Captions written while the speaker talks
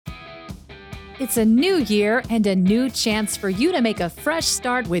It's a new year and a new chance for you to make a fresh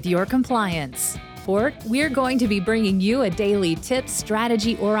start with your compliance. We're going to be bringing you a daily tip,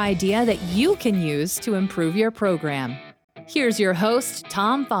 strategy, or idea that you can use to improve your program. Here's your host,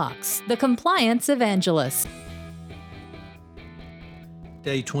 Tom Fox, the Compliance Evangelist.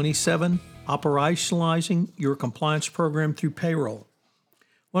 Day 27, Operationalizing Your Compliance Program Through Payroll.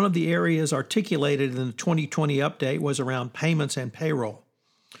 One of the areas articulated in the 2020 update was around payments and payroll.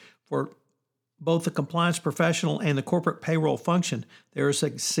 For both the compliance professional and the corporate payroll function, there is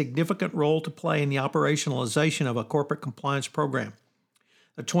a significant role to play in the operationalization of a corporate compliance program.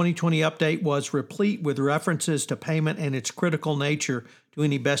 The 2020 update was replete with references to payment and its critical nature to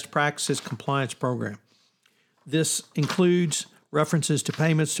any best practices compliance program. This includes references to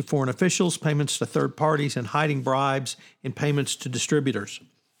payments to foreign officials, payments to third parties, and hiding bribes in payments to distributors.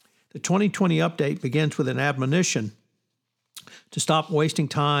 The 2020 update begins with an admonition to stop wasting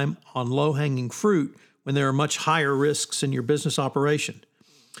time on low-hanging fruit when there are much higher risks in your business operation.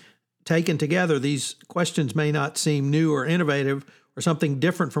 Taken together, these questions may not seem new or innovative or something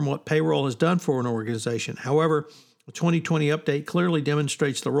different from what payroll has done for an organization. However, the 2020 update clearly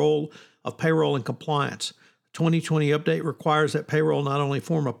demonstrates the role of payroll in compliance. The 2020 update requires that payroll not only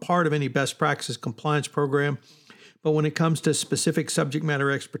form a part of any best practices compliance program, but when it comes to specific subject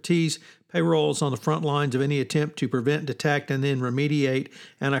matter expertise, payroll is on the front lines of any attempt to prevent, detect, and then remediate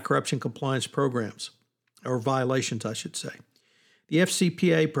anti-corruption compliance programs, or violations, I should say. The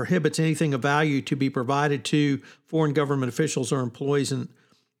FCPA prohibits anything of value to be provided to foreign government officials or employees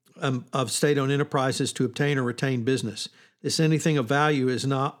of state-owned enterprises to obtain or retain business. This anything of value is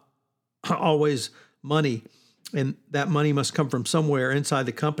not always money, and that money must come from somewhere inside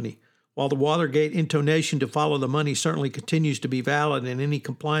the company. While the Watergate intonation to follow the money certainly continues to be valid in any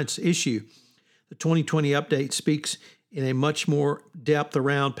compliance issue, the 2020 update speaks in a much more depth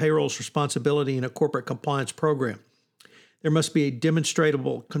around payroll's responsibility in a corporate compliance program. There must be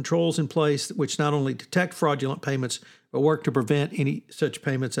demonstrable controls in place which not only detect fraudulent payments, but work to prevent any such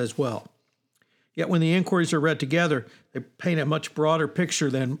payments as well. Yet when the inquiries are read together, they paint a much broader picture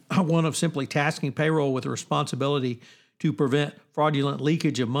than one of simply tasking payroll with the responsibility to prevent fraudulent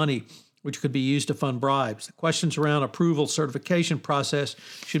leakage of money, which could be used to fund bribes. The questions around approval certification process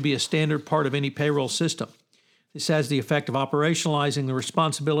should be a standard part of any payroll system. This has the effect of operationalizing the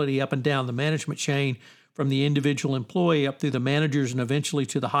responsibility up and down the management chain from the individual employee up through the managers and eventually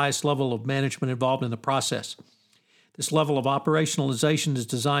to the highest level of management involved in the process. This level of operationalization is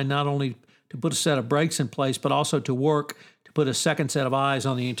designed not only to put a set of brakes in place, but also to work to put a second set of eyes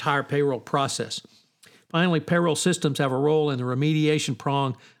on the entire payroll process. Finally, payroll systems have a role in the remediation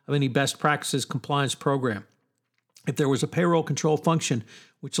prong of any best practices compliance program. If there was a payroll control function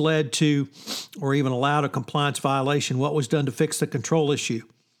which led to or even allowed a compliance violation, what was done to fix the control issue?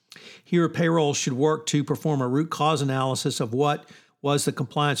 Here, payroll should work to perform a root cause analysis of what was the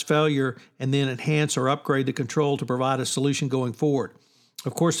compliance failure and then enhance or upgrade the control to provide a solution going forward.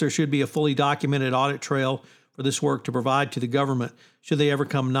 Of course, there should be a fully documented audit trail for this work to provide to the government should they ever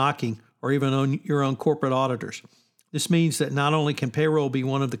come knocking, or even on your own corporate auditors. This means that not only can payroll be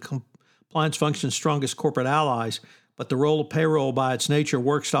one of the compliance function's strongest corporate allies, but the role of payroll by its nature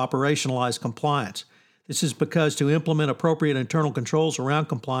works to operationalize compliance. This is because to implement appropriate internal controls around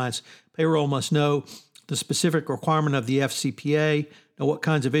compliance, payroll must know the specific requirement of the FCPA, know what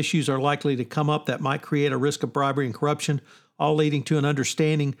kinds of issues are likely to come up that might create a risk of bribery and corruption, all leading to an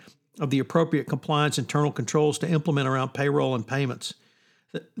understanding of the appropriate compliance internal controls to implement around payroll and payments.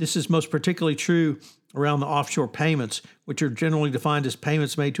 This is most particularly true around the offshore payments, which are generally defined as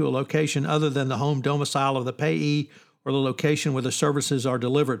payments made to a location other than the home domicile of the payee or the location where the services are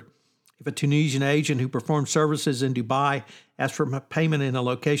delivered. If a Tunisian agent who performs services in Dubai asks for payment in a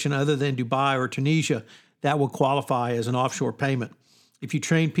location other than Dubai or Tunisia, that will qualify as an offshore payment. If you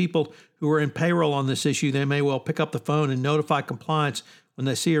train people who are in payroll on this issue, they may well pick up the phone and notify compliance when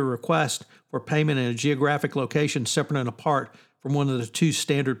they see a request for payment in a geographic location separate and apart from one of the two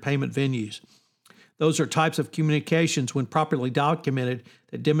standard payment venues. Those are types of communications, when properly documented,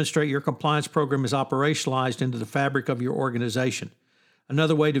 that demonstrate your compliance program is operationalized into the fabric of your organization.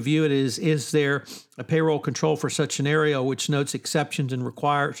 Another way to view it is there a payroll control for such scenario which notes exceptions and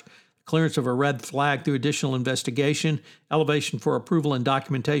requires clearance of a red flag through additional investigation, elevation for approval, and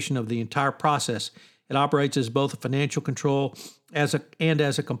documentation of the entire process? It operates as both a financial control as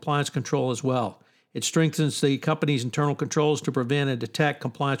a compliance control as well. It strengthens the company's internal controls to prevent and detect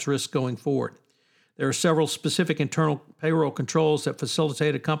compliance risks going forward. There are several specific internal payroll controls that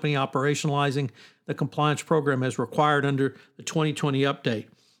facilitate a company operationalizing the compliance program as required under the 2020 update.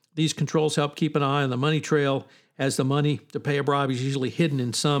 These controls help keep an eye on the money trail, as the money to pay a bribe is usually hidden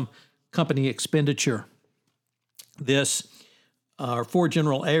in some company expenditure. This are 4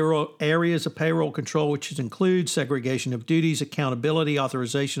 general areas of payroll control, which include segregation of duties, accountability,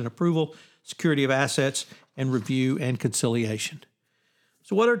 authorization and approval, security of assets, and review and conciliation.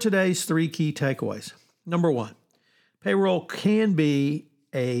 So what are today's 3 key takeaways? Number 1, payroll can be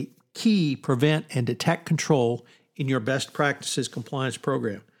a key prevent and detect control in your best practices compliance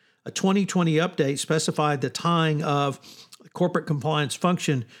program. A 2020 update specified the tying of the corporate compliance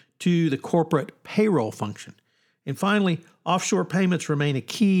function to the corporate payroll function. And finally, offshore payments remain a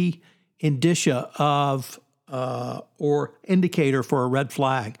key indicia of or indicator for a red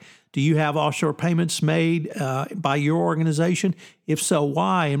flag. Do you have offshore payments made by your organization? If so,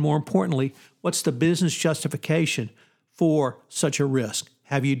 why? And more importantly, what's the business justification for such a risk?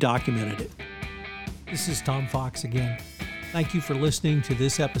 Have you documented it? This is Tom Fox again. Thank you for listening to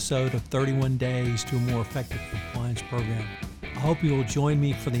this episode of 31 Days to a More Effective Compliance Program. I hope you will join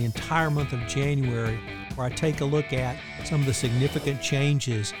me for the entire month of January, where I take a look at some of the significant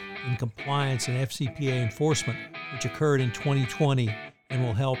changes in compliance and FCPA enforcement which occurred in 2020 and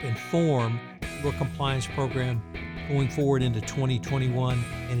will help inform your compliance program going forward into 2021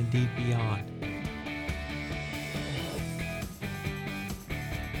 and indeed beyond.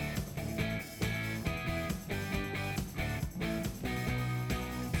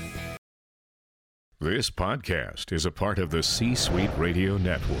 This podcast is a part of the C-Suite Radio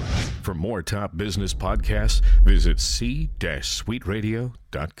Network. For more top business podcasts, visit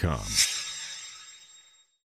c-suiteradio.com.